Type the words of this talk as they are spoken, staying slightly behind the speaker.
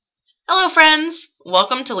Hello, friends!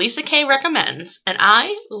 Welcome to Lisa K Recommends, and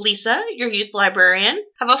I, Lisa, your youth librarian,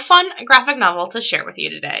 have a fun graphic novel to share with you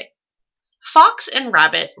today. Fox and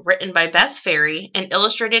Rabbit, written by Beth Ferry and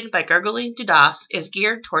illustrated by Gurgly Dudas, is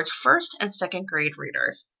geared towards first and second grade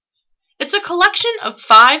readers. It's a collection of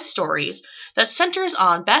 5 stories that centers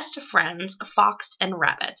on best friends Fox and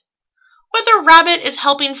Rabbit. Whether Rabbit is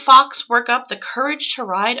helping Fox work up the courage to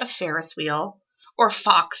ride a Ferris wheel, or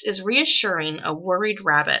Fox is reassuring a worried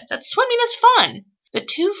Rabbit that swimming is fun, the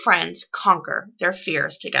 2 friends conquer their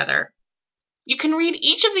fears together. You can read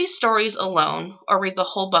each of these stories alone or read the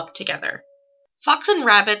whole book together. Fox and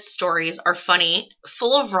Rabbit's stories are funny,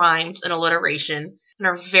 full of rhymes and alliteration, and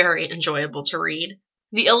are very enjoyable to read.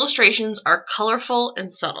 The illustrations are colorful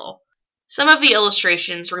and subtle. Some of the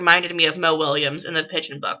illustrations reminded me of Mo Willems in the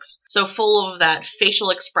Pigeon books, so full of that facial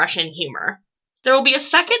expression humor. There will be a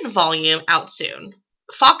second volume out soon.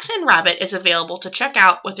 Fox and Rabbit is available to check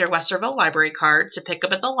out with your Westerville library card, to pick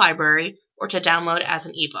up at the library, or to download as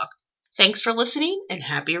an ebook. Thanks for listening and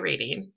happy reading.